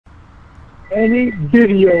any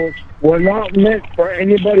videos were not meant for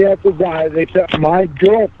anybody else's eyes except my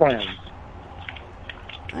girlfriend.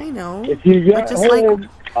 I know. If you get hold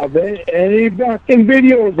of any fucking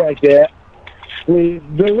videos like that, please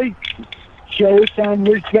delete. Show some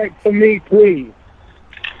respect for me, please.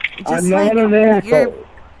 I'm not an asshole.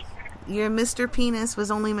 Your Mr. Penis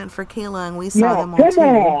was only meant for Kayla, and we saw them all come too.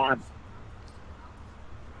 on.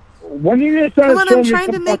 When are you going to start showing me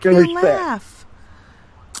some fucking respect? Laugh.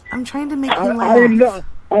 I'm trying to make you laugh.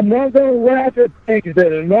 I'm not going to laugh at things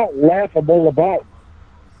that are not laughable about.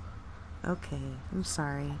 Okay, I'm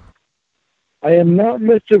sorry. I am not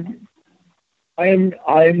Mr.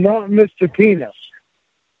 Penis.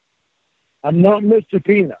 I'm not Mr.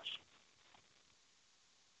 Penis.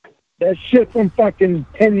 That shit from fucking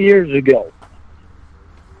 10 years ago.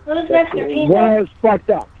 Who's Mr. Penis? When I was fucked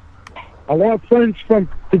up. I want friends from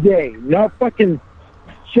today, not fucking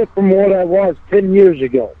shit from what I was 10 years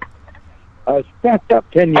ago. I was fucked up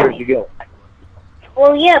 10 years ago.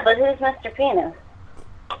 Well, yeah, but who's Mr. Penis?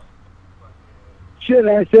 Shit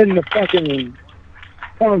I said in the fucking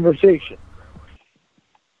conversation.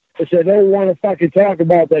 I said, I don't want to fucking talk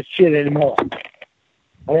about that shit anymore.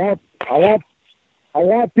 I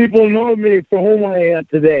want people to know me for whom I am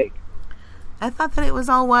today. I thought that it was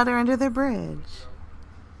all water under the bridge.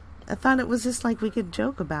 I thought it was just like we could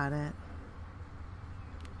joke about it.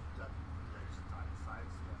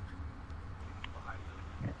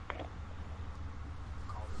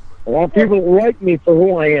 I want people to like me for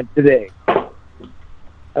who I am today.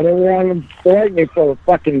 I don't want them to like me for the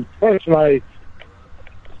fucking person I've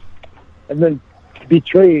been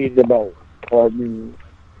betrayed about. Or, I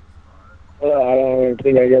don't even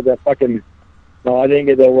think I got that fucking... No, I didn't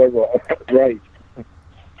get that word right.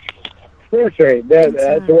 Betrayed. That's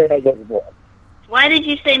the word I was looking for. Why did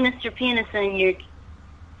you say Mr. Penis in your...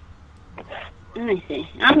 Let me see.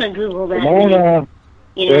 I'm going to Google that. Ramona.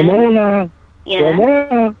 Ramona. Yeah.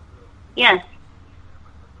 Ramona. Yes.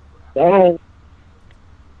 No.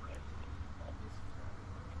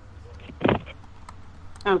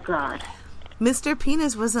 Oh, God. Mr.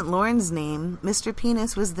 Penis wasn't Lauren's name. Mr.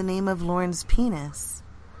 Penis was the name of Lauren's penis.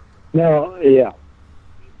 No, yeah.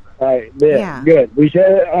 All right, yeah, good. We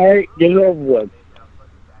said it. All right, get it over with.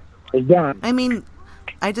 It's done. I mean,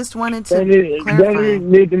 I just wanted to clarify.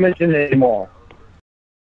 Don't need to mention it anymore.